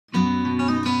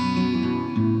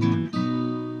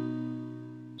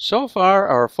So far,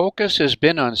 our focus has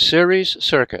been on series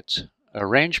circuits,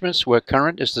 arrangements where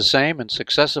current is the same in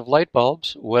successive light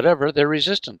bulbs, whatever their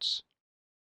resistance.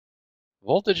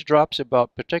 Voltage drops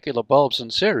about particular bulbs in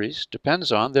series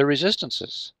depends on their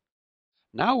resistances.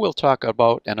 Now we'll talk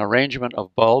about an arrangement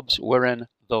of bulbs wherein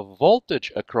the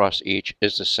voltage across each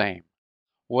is the same,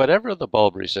 whatever the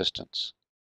bulb resistance.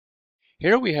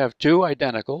 Here we have two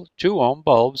identical 2-ohm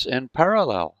bulbs in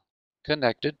parallel,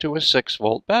 connected to a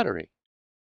 6-volt battery.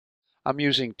 I'm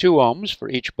using 2 ohms for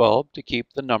each bulb to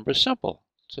keep the numbers simple,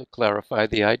 to clarify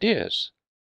the ideas.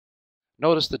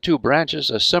 Notice the 2 branches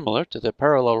are similar to the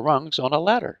parallel rungs on a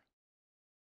ladder.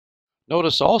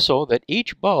 Notice also that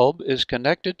each bulb is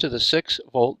connected to the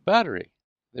 6-volt battery.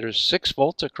 There's 6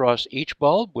 volts across each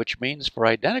bulb, which means for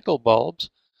identical bulbs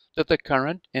that the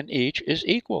current in each is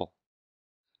equal.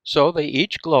 So they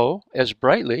each glow as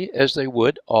brightly as they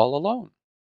would all alone.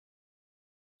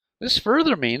 This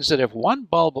further means that if one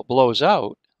bulb blows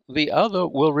out, the other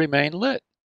will remain lit.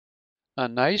 A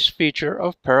nice feature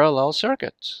of parallel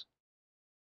circuits.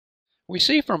 We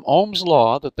see from Ohm's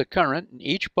law that the current in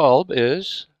each bulb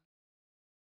is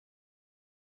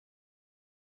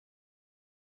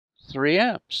 3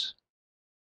 amps.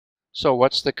 So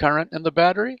what's the current in the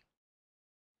battery?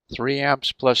 3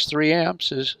 amps plus 3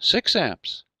 amps is 6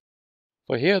 amps.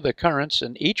 For here the currents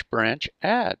in each branch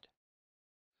add.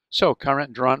 So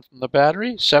current drawn from the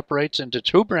battery separates into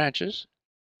 2 branches,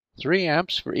 3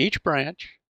 amps for each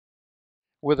branch,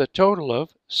 with a total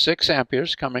of 6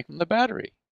 amperes coming from the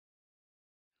battery.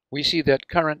 We see that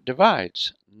current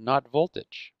divides, not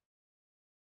voltage.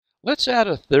 Let's add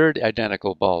a third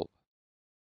identical bulb.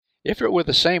 If it were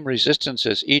the same resistance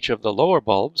as each of the lower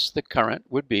bulbs, the current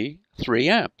would be 3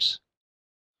 amps.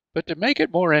 But to make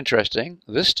it more interesting,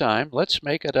 this time let's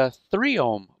make it a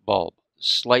 3-ohm bulb,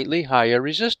 slightly higher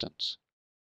resistance.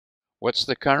 What's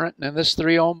the current in this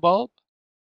 3-ohm bulb?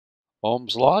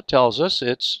 Ohm's law tells us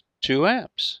it's 2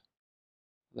 amps.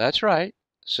 That's right,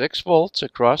 6 volts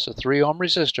across a 3-ohm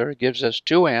resistor gives us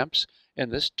 2 amps in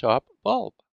this top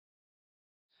bulb.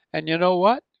 And you know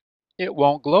what? It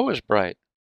won't glow as bright.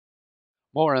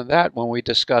 More on that when we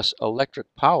discuss electric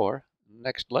power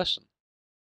next lesson.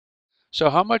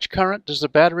 So how much current does the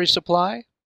battery supply?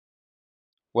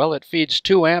 Well, it feeds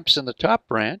 2 amps in the top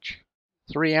branch,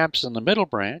 3 amps in the middle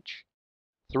branch,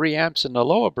 3 amps in the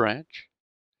lower branch.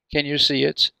 Can you see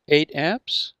it's 8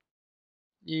 amps?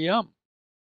 Yum!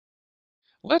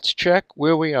 Let's check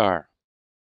where we are.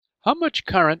 How much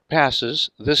current passes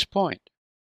this point?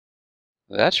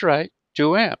 That's right,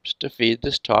 2 amps to feed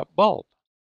this top bulb.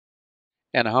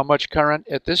 And how much current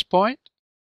at this point?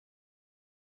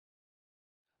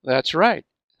 That's right,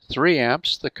 3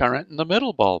 amps, the current in the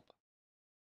middle bulb.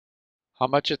 How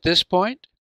much at this point?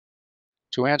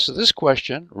 To answer this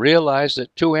question, realize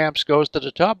that 2 amps goes to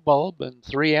the top bulb and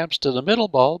 3 amps to the middle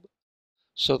bulb.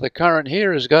 So the current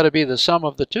here has got to be the sum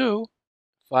of the two,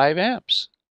 5 amps.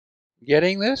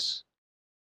 Getting this?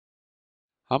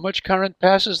 How much current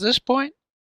passes this point?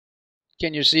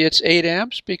 Can you see it's 8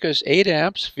 amps? Because 8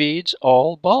 amps feeds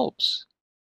all bulbs.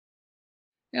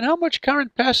 And how much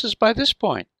current passes by this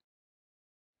point?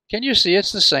 Can you see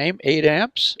it's the same 8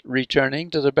 amps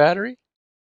returning to the battery?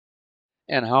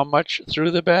 And how much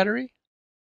through the battery?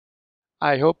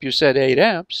 I hope you said 8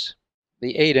 amps.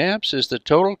 The 8 amps is the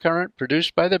total current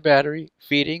produced by the battery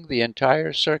feeding the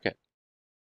entire circuit.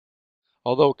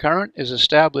 Although current is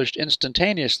established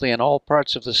instantaneously in all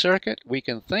parts of the circuit, we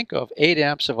can think of 8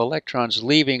 amps of electrons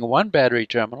leaving one battery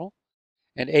terminal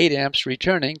and 8 amps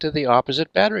returning to the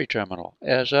opposite battery terminal,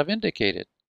 as I've indicated.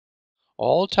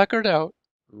 All tuckered out,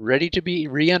 ready to be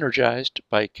re-energized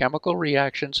by chemical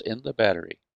reactions in the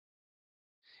battery.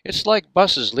 It's like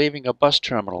buses leaving a bus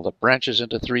terminal that branches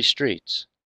into 3 streets.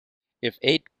 If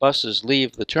 8 buses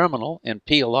leave the terminal and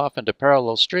peel off into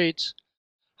parallel streets,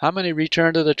 how many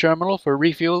return to the terminal for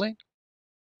refueling?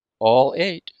 All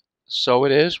 8. So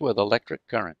it is with electric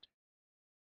current.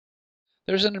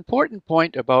 There's an important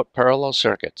point about parallel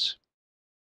circuits.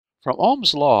 From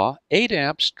Ohm's law, 8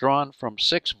 amps drawn from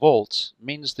 6 volts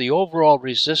means the overall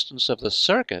resistance of the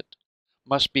circuit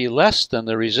must be less than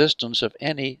the resistance of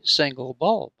any single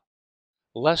bulb,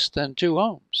 less than 2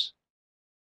 ohms.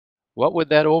 What would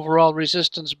that overall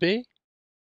resistance be?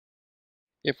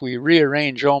 If we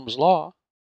rearrange Ohm's law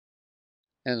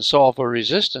and solve for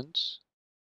resistance,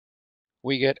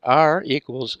 we get R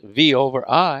equals V over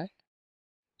I.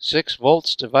 6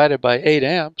 volts divided by 8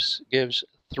 amps gives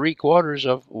 3/4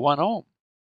 of 1 ohm,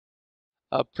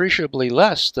 appreciably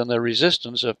less than the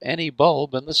resistance of any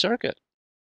bulb in the circuit.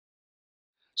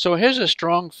 So here's a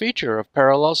strong feature of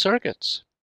parallel circuits.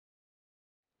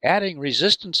 Adding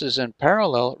resistances in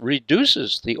parallel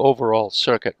reduces the overall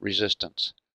circuit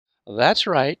resistance. That's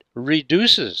right,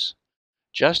 reduces,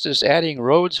 just as adding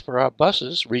roads for our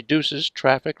buses reduces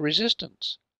traffic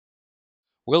resistance.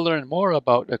 We'll learn more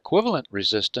about equivalent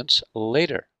resistance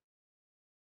later.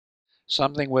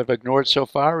 Something we've ignored so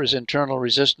far is internal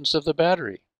resistance of the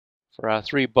battery. For our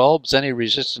 3 bulbs, any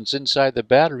resistance inside the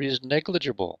battery is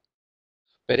negligible.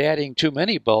 But adding too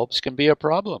many bulbs can be a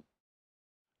problem.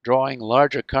 Drawing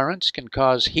larger currents can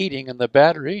cause heating in the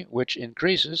battery, which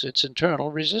increases its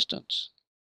internal resistance.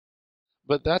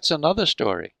 But that's another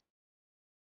story.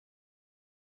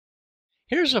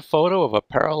 Here's a photo of a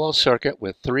parallel circuit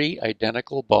with 3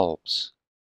 identical bulbs.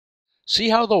 See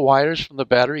how the wires from the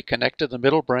battery connect to the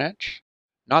middle branch,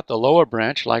 not the lower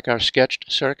branch like our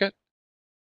sketched circuit?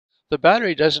 The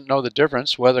battery doesn't know the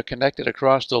difference whether connected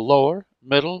across the lower,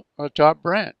 middle, or top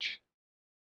branch.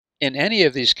 In any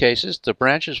of these cases, the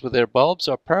branches with their bulbs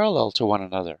are parallel to one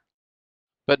another.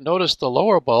 But notice the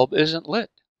lower bulb isn't lit.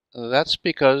 That's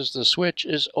because the switch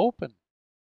is open.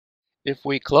 If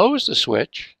we close the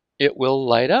switch, it will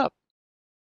light up.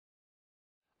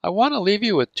 I want to leave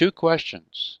you with 2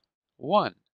 questions.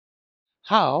 1.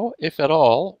 How, if at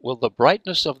all, will the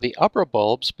brightness of the upper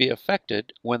bulbs be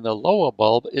affected when the lower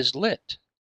bulb is lit?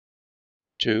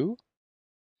 2.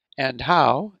 And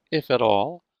how, if at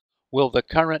all, will the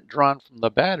current drawn from the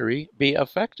battery be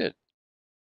affected?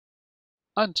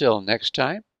 Until next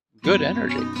time, good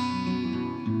energy.